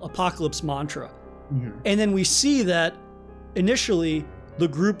typical apocalypse mantra. And then we see that initially the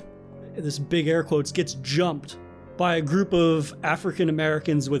group, this big air quotes, gets jumped by a group of African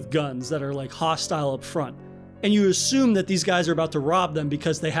Americans with guns that are like hostile up front. And you assume that these guys are about to rob them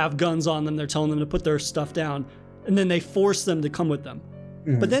because they have guns on them. They're telling them to put their stuff down, and then they force them to come with them.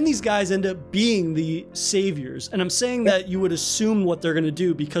 But then these guys end up being the saviors. And I'm saying that you would assume what they're going to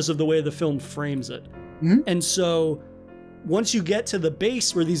do because of the way the film frames it. And so once you get to the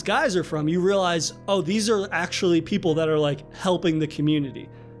base where these guys are from, you realize, oh, these are actually people that are like helping the community.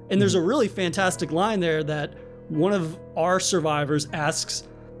 And there's a really fantastic line there that one of our survivors asks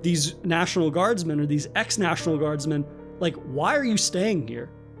these National Guardsmen or these ex-National Guardsmen, like, why are you staying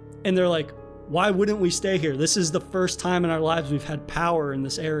here? And they're like, why wouldn't we stay here? This is the first time in our lives we've had power in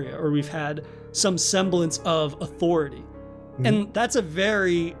this area, or we've had some semblance of authority. And that's a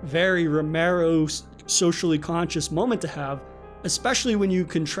very, very Romero socially conscious moment to have, especially when you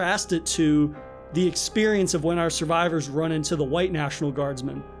contrast it to the experience of when our survivors run into the white National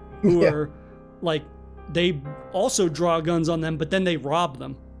Guardsmen, who are like, they also draw guns on them, but then they rob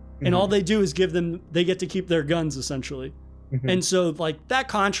them. And all they do is they get to keep their guns essentially. And so like that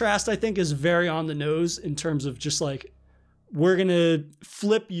contrast, I think, is very on the nose in terms of just like, we're going to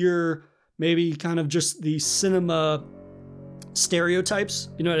flip your maybe kind of just the cinema stereotypes,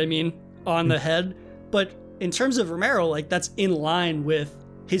 you know what I mean, on the head. But in terms of Romero, like that's in line with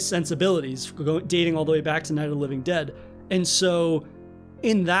his sensibilities, dating all the way back to Night of the Living Dead. And so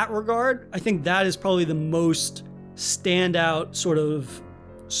in that regard, I think that is probably the most standout sort of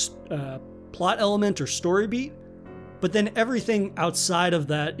plot element or story beat. But then everything outside of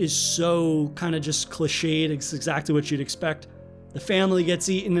that is so kind of just cliched. It's exactly what you'd expect. The family gets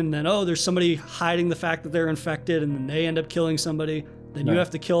eaten, and then, oh, there's somebody hiding the fact that they're infected, and then they end up killing somebody. Then you have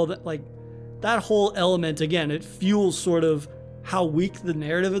to kill that. Like that whole element, again, it fuels sort of how weak the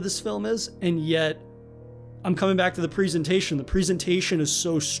narrative of this film is. And yet I'm coming back to the presentation. The presentation is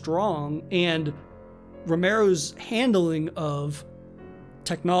so strong, and Romero's handling of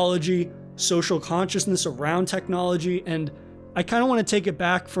technology, social consciousness around technology. And I kind of want to take it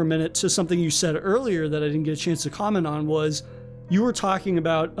back for a minute to something you said earlier that I didn't get a chance to comment on, was you were talking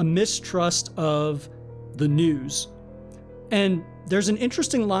about a mistrust of the news. And there's an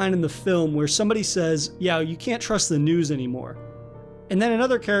interesting line in the film where somebody says, yeah, you can't trust the news anymore. And then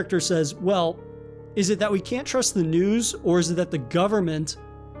another character says, well, is it that we can't trust the news, or is it that the government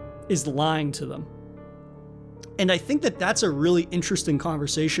is lying to them? And I think that that's a really interesting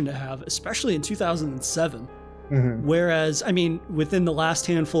conversation to have, especially in 2007. Whereas, I mean, within the last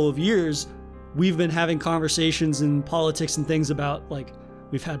handful of years, we've been having conversations in politics and things about, like,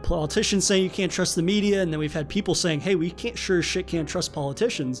 we've had politicians saying you can't trust the media, and then we've had people saying, hey, we can't trust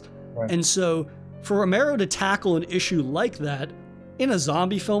politicians. And so for Romero to tackle an issue like that in a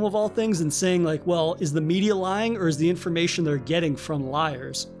zombie film of all things, and saying like, well, is the media lying, or is the information they're getting from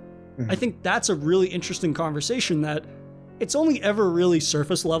liars? I think that's a really interesting conversation that it's only ever really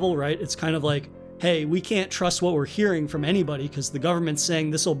surface level, right? It's kind of like, hey, we can't trust what we're hearing from anybody because the government's saying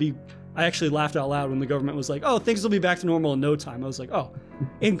this will be... I actually laughed out loud when the government was like, oh, things will be back to normal in no time. I was like, oh,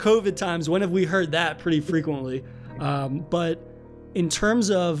 in COVID times, when have we heard that? Pretty frequently. But in terms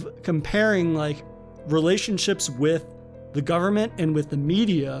of comparing like relationships with the government and with the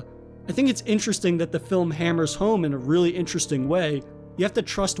media, I think it's interesting that the film hammers home in a really interesting way. You have to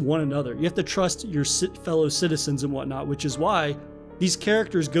trust one another. You have to trust your fellow citizens and whatnot, which is why these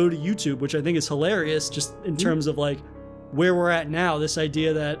characters go to YouTube, which I think is hilarious just in terms of like where we're at now, this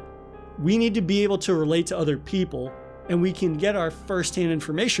idea that we need to be able to relate to other people, and we can get our firsthand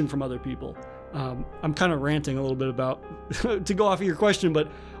information from other people. I'm kind of ranting a little bit about, to go off of your question,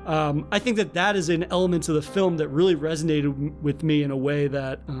 but I think that that is an element of the film that really resonated with me in a way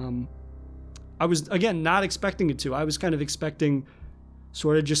that I was, again, not expecting it to. I was kind of expecting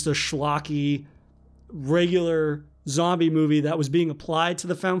sort of just a schlocky, regular zombie movie that was being applied to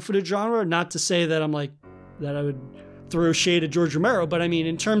the found footage genre. Not to say that I'm like, that I would throw shade at George Romero, but I mean,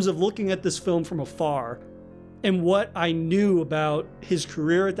 in terms of looking at this film from afar and what I knew about his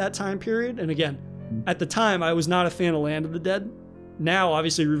career at that time period, and again, at the time, I was not a fan of Land of the Dead. Now,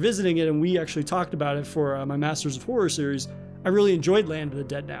 obviously, revisiting it, and we actually talked about it for my Masters of Horror series, I really enjoyed Land of the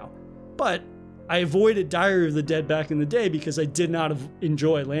Dead now. But I avoided Diary of the Dead back in the day because I did not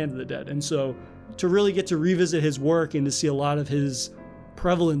enjoy Land of the Dead. And so to really get to revisit his work and to see a lot of his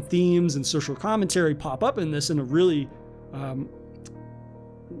prevalent themes and social commentary pop up in this in a really,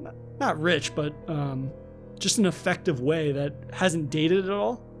 not rich, but just an effective way that hasn't dated at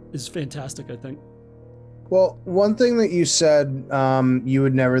all is fantastic, I think. Well, one thing that you said, you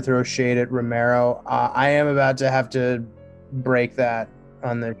would never throw shade at Romero. I am about to have to break that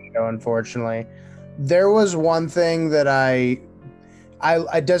on this show, unfortunately. There was one thing that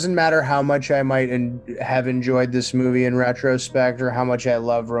it doesn't matter how much I might have enjoyed this movie in retrospect or how much I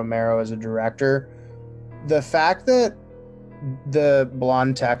love Romero as a director. The fact that the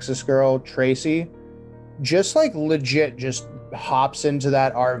blonde Texas girl, Tracy, just like legit just hops into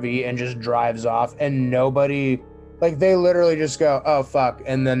that RV and just drives off, and nobody, like, they literally just go, oh fuck,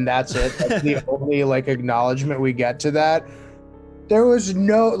 and then that's it. That's the only like acknowledgement we get to that. There was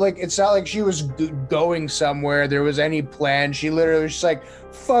no, like, it's not like she was going somewhere, there was any plan. She literally was just like,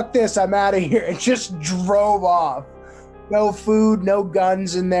 fuck this, I'm out of here, and just drove off. No food, no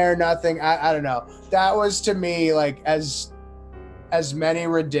guns in there, nothing. I don't know. That was, to me, like, as many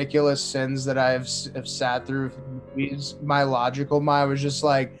ridiculous sins that have sat through movies, my logical mind was just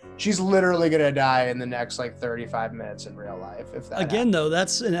like, she's literally gonna die in the next like 35 minutes in real life. If that again happens. Though,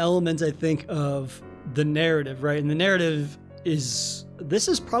 that's an element, I think, of the narrative, right? And the narrative is, this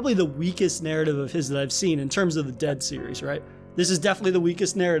is probably the weakest narrative of his that I've seen in terms of the Dead series, right? This is definitely the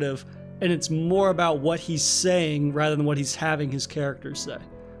weakest narrative, and it's more about what he's saying rather than what he's having his characters say.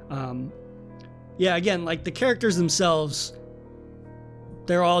 Yeah, again, like the characters themselves,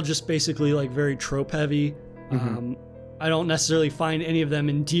 they're all just basically like very trope heavy. Mm-hmm. I don't necessarily find any of them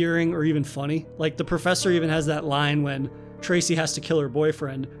endearing or even funny. Like the professor even has that line when Tracy has to kill her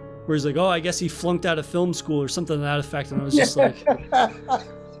boyfriend, where he's like, oh, I guess he flunked out of film school or something to that effect. And I was just like,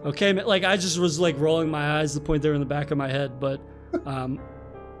 okay, like I just was like rolling my eyes to the point there in the back of my head. But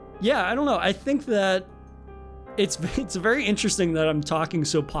yeah, I don't know. I think that it's very interesting that I'm talking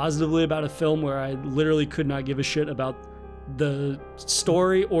so positively about a film where I literally could not give a shit about the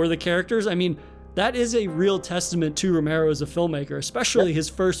story or the characters. I mean, that is a real testament to Romero as a filmmaker, especially his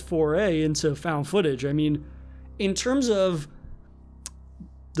first foray into found footage. I mean, in terms of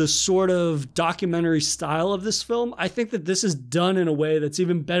the sort of documentary style of this film, I think that this is done in a way that's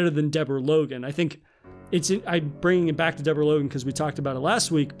even better than Deborah Logan. I think I'm bringing it back to Deborah Logan because we talked about it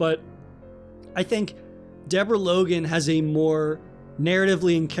last week, but I think Deborah Logan has a more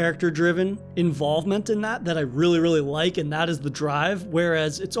narratively and character-driven involvement in that I really, really like, and that is the drive,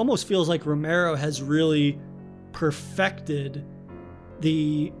 whereas it almost feels like Romero has really perfected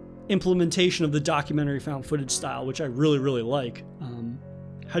the implementation of the documentary found footage style, which I really, really like.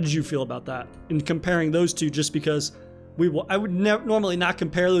 How did you feel about that? In comparing those two, just because I would normally not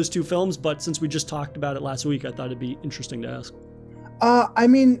compare those two films, but since we just talked about it last week, I thought it'd be interesting to ask. I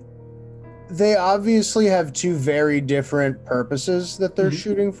mean, they obviously have two very different purposes that they're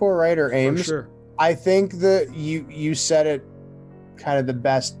shooting for, right? Or aims. For sure. I think that you said it kind of the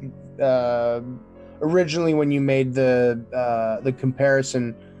best originally when you made the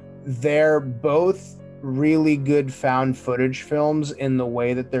comparison. They're both really good found footage films in the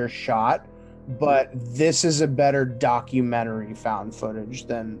way that they're shot, but this is a better documentary found footage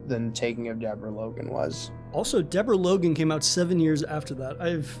than Taking of Deborah Logan was. Also, Deborah Logan came out 7 years after that.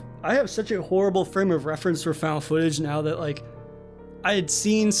 I have such a horrible frame of reference for found footage now that, like, I had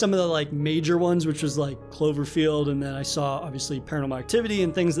seen some of the like major ones, which was like Cloverfield, and then I saw obviously Paranormal Activity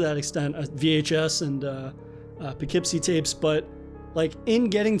and things to that extent, VHS and Poughkeepsie tapes, but like in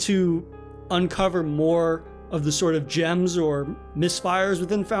getting to uncover more of the sort of gems or misfires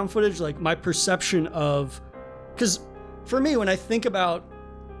within found footage, like my perception of, because for me, when I think about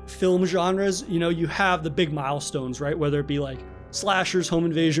film genres, you know, you have the big milestones, right? Whether it be like slashers, home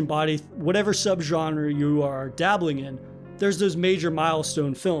invasion, body, whatever subgenre you are dabbling in, there's those major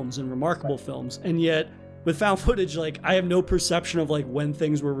milestone films and remarkable films. And yet with found footage, like I have no perception of like when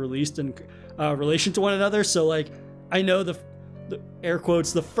things were released in relation to one another. So like I know the air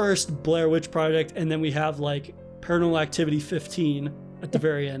quotes, the first Blair Witch Project, and then we have like Paranormal Activity 15 at the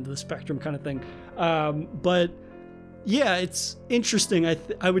very end of the spectrum kind of thing. But yeah, it's interesting.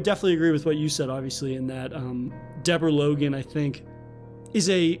 I would definitely agree with what you said, obviously, in that Deborah Logan, I think, is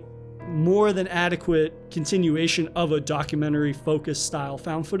a more than adequate continuation of a documentary focused style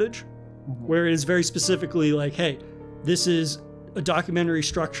found footage, where it is very specifically like, hey, this is a documentary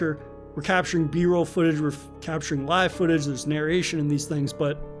structure. We're capturing B-roll footage, we're capturing live footage, there's narration in these things,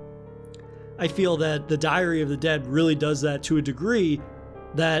 but I feel that The Diary of the Dead really does that to a degree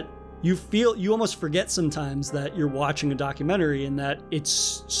that you almost forget sometimes that you're watching a documentary, and that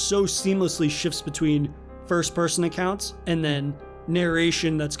it's so seamlessly shifts between first-person accounts and then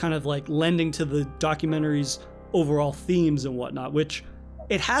narration that's kind of like lending to the documentary's overall themes and whatnot, which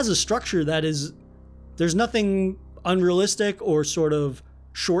it has a structure that is, there's nothing unrealistic or sort of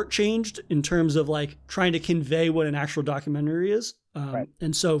shortchanged in terms of like trying to convey what an actual documentary is. Right.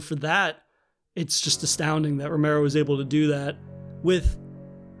 And so for that, it's just astounding that Romero was able to do that with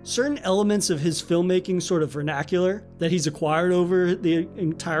certain elements of his filmmaking sort of vernacular that he's acquired over the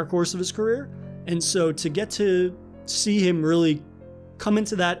entire course of his career. And so to get to see him really come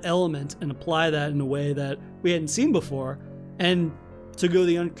into that element and apply that in a way that we hadn't seen before, and to go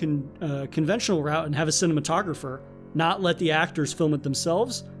the unconventional route and have a cinematographer not let the actors film it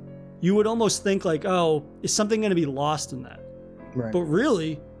themselves, you would almost think like, oh, is something going to be lost in that? Right. But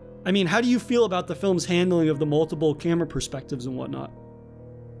really, I mean, how do you feel about the film's handling of the multiple camera perspectives and whatnot?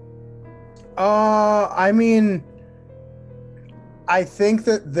 I mean, I think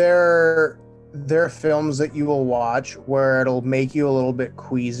that there are films that you will watch where it'll make you a little bit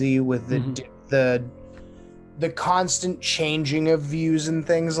queasy with the constant changing of views and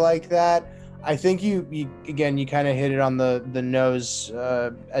things like that. I think you kind of hit it on the nose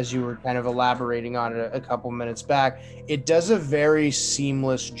as you were kind of elaborating on it a couple minutes back. It does a very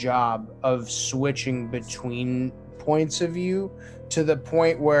seamless job of switching between points of view to the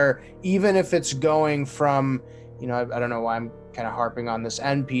point where even if it's going from, I don't know why I'm kind of harping on this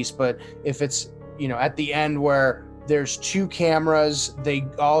end piece, but if it's, at the end where there's two cameras, they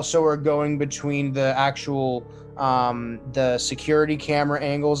also are going between the actual the security camera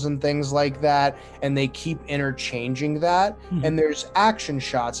angles and things like that, and they keep interchanging that. And there's action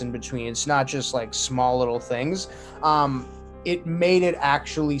shots in between. It's not just like small little things. It made it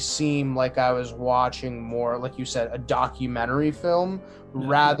actually seem like I was watching more, like you said, a documentary film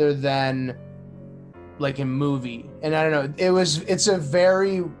rather than like a movie. And I don't know, it's a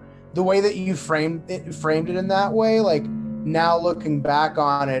very, the way that you framed it in that way, like now looking back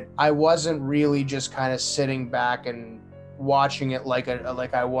on it, I wasn't really just kind of sitting back and watching it like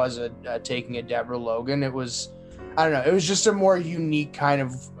I was taking a Deborah Logan. It was, I don't know, it was just a more unique kind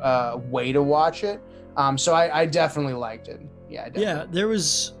of way to watch it. So I definitely liked it. Yeah,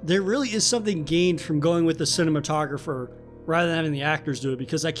 there really is something gained from going with the cinematographer rather than having the actors do it,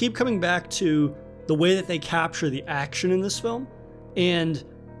 because I keep coming back to the way that they capture the action in this film. And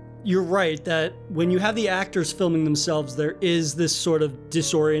you're right that when you have the actors filming themselves, there is this sort of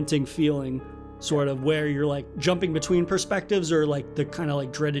disorienting feeling, sort of where you're like jumping between perspectives, or like the kind of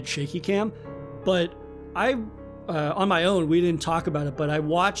like dreaded shaky cam. But on my own, we didn't talk about it, but I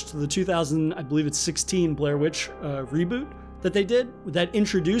watched the 2016 Blair Witch reboot that they did that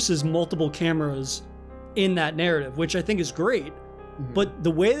introduces multiple cameras in that narrative, which I think is great. But the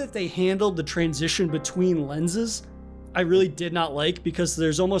way that they handled the transition between lenses, I really did not like, because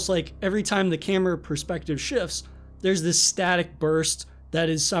there's almost like every time the camera perspective shifts, there's this static burst that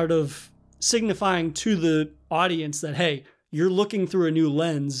is sort of signifying to the audience that, hey, you're looking through a new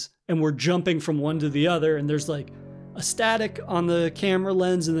lens and we're jumping from one to the other. And there's like a static on the camera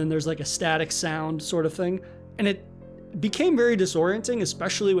lens, and then there's like a static sound sort of thing. And it became very disorienting,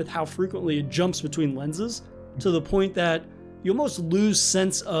 especially with how frequently it jumps between lenses, to the point that you almost lose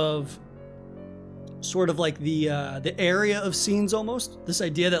sense of sort of like the area of scenes almost. This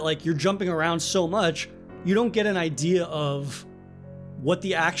idea that like you're jumping around so much, you don't get an idea of what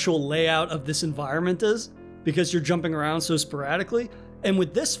the actual layout of this environment is, because you're jumping around so sporadically. And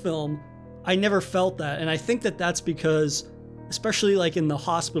with this film, I never felt that. And I think that that's because, especially like in the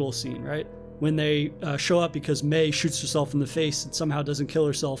hospital scene, right? When they show up because May shoots herself in the face and somehow doesn't kill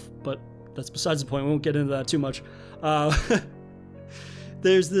herself, but that's besides the point. We won't get into that too much.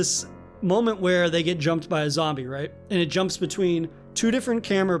 There's this moment where they get jumped by a zombie, right? And it jumps between two different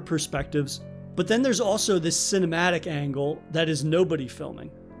camera perspectives, but then there's also this cinematic angle that is nobody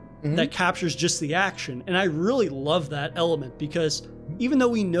filming, that captures just the action. And I really love that element, because even though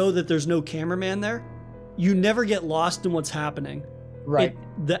we know that there's no cameraman there, you never get lost in what's happening. Right.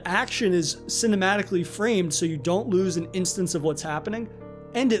 The action is cinematically framed, so you don't lose an instance of what's happening,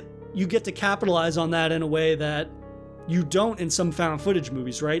 and you get to capitalize on that in a way that you don't in some found footage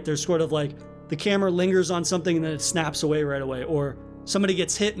movies, right? There's sort of like the camera lingers on something and then it snaps away right away, or somebody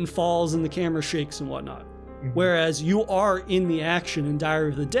gets hit and falls and the camera shakes and whatnot. Whereas you are in the action in Diary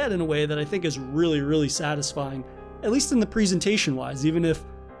of the Dead in a way that I think is really, really satisfying, at least in the presentation wise, even if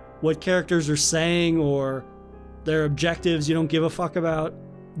what characters are saying or their objectives you don't give a fuck about.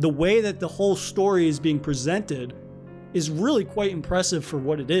 The way that the whole story is being presented is really quite impressive for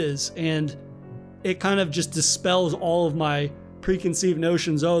what it is, and it kind of just dispels all of my preconceived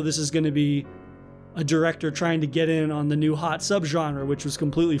notions. Oh, this is going to be a director trying to get in on the new hot subgenre, which was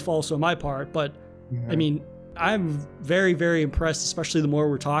completely false on my part. But I mean, I'm very, very impressed, especially the more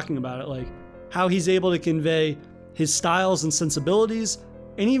we're talking about it, like how he's able to convey his styles and sensibilities.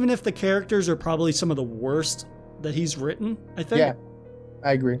 And even if the characters are probably some of the worst that he's written, I think. Yeah,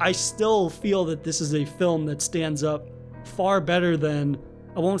 I agree. I still feel that this is a film that stands up far better than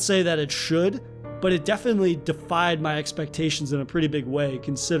I won't say that it should, but it definitely defied my expectations in a pretty big way,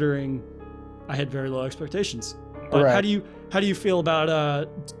 considering I had very low expectations. But Right. how do you feel about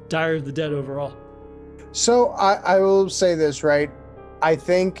Diary of the Dead overall? So I will say this, right? I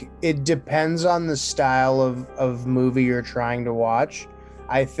think it depends on the style of movie you're trying to watch.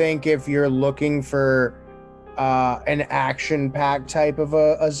 I think if you're looking for an action-packed type of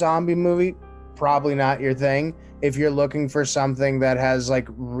a zombie movie, probably not your thing. If you're looking for something that has like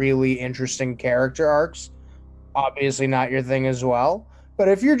really interesting character arcs, obviously not your thing as well. But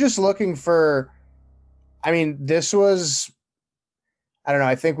if you're just looking for, I mean, this was, I don't know,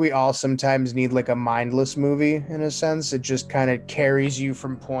 I think we all sometimes need like a mindless movie in a sense. It just kind of carries you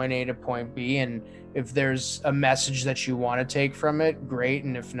from point A to point B. And if there's a message that you want to take from it, great.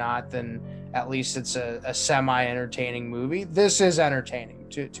 And if not, then at least it's a semi-entertaining movie. This is entertaining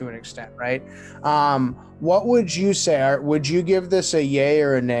to an extent, right? What would you say? Would you give this a yay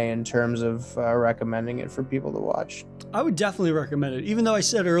or a nay in terms of recommending it for people to watch? I would definitely recommend it. Even though I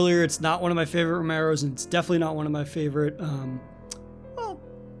said earlier it's not one of my favorite Romeros, and it's definitely not one of my favorite,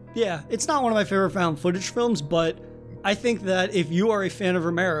 it's not one of my favorite found footage films, but I think that if you are a fan of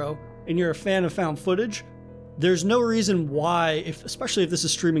Romero and you're a fan of found footage, there's no reason why, especially if this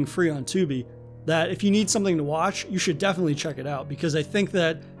is streaming free on Tubi, that if you need something to watch, you should definitely check it out, because I think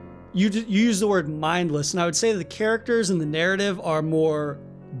that you use the word mindless, and I would say the characters and the narrative are more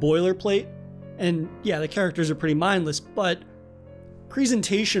boilerplate, and yeah, the characters are pretty mindless, but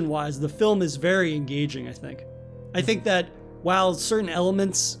presentation-wise, the film is very engaging, I think. I think that while certain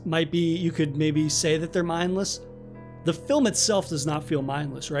elements might be, you could maybe say that they're mindless, the film itself does not feel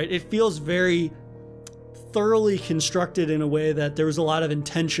mindless, right? It feels very thoroughly constructed in a way that there was a lot of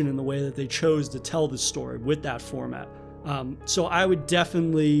intention in the way that they chose to tell the story with that format. So I would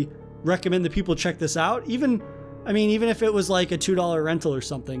definitely recommend that people check this out. Even if it was like a $2 rental or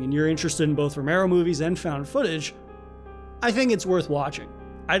something and you're interested in both Romero movies and found footage, I think it's worth watching.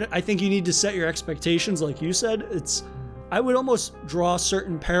 I think you need to set your expectations, like you said. I would almost draw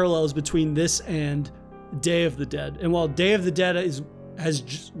certain parallels between this and Day of the Dead. And while Day of the Dead has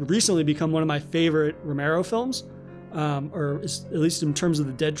just recently become one of my favorite Romero films, or at least in terms of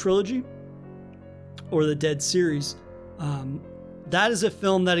the Dead trilogy or the Dead series, that is a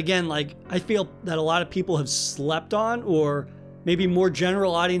film that, again, like, I feel that a lot of people have slept on, or maybe more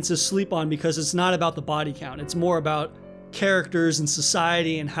general audiences sleep on, because it's not about the body count. It's more about characters and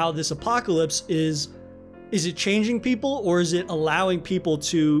society and how this apocalypse is it changing people, or is it allowing people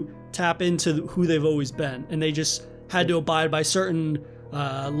to tap into who they've always been, and they just had to abide by certain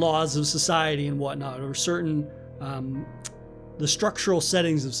laws of society and whatnot, or certain the structural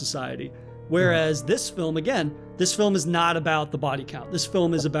settings of society. Whereas this film is not about the body count. This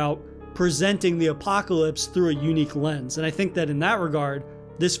film is about presenting the apocalypse through a unique lens, and I think that in that regard,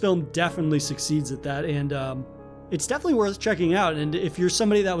 this film definitely succeeds at that, and it's definitely worth checking out. And if you're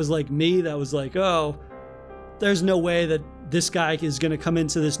somebody that was like me, that was like, oh, there's no way that this guy is going to come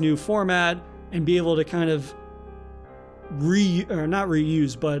into this new format and be able to kind of not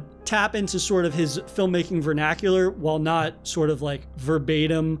reuse, but tap into sort of his filmmaking vernacular while not sort of like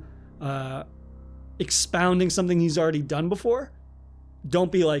verbatim expounding something he's already done before,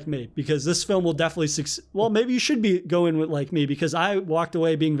 don't be like me, because this film will definitely succeed. Well, maybe you should be going with like me, because I walked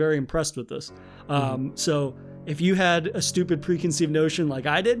away being very impressed with this. So if you had a stupid preconceived notion like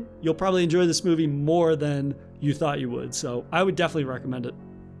I did, you'll probably enjoy this movie more than you thought you would. So I would definitely recommend it.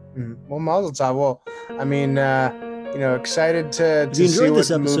 Well, Mazel Tov. Well, I mean, excited to If you see enjoyed what this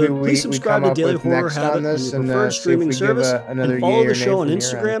movie episode, please we subscribe come to up Daily with Horror next Habit on this, on and your preferred see if streaming we give service, another and follow yay the or show on nay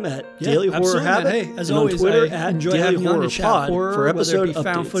from your end. Instagram at Daily Horror absolutely, man. Habit, Hey, as and always, on Twitter I at enjoy Daily having you on Horror to chat Pod horror, for whether it episode be found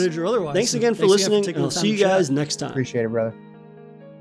updates. footage or otherwise. Thanks So again for thanks again for listening, taking and I'll the time see to you chat. guys next time. Appreciate it, brother.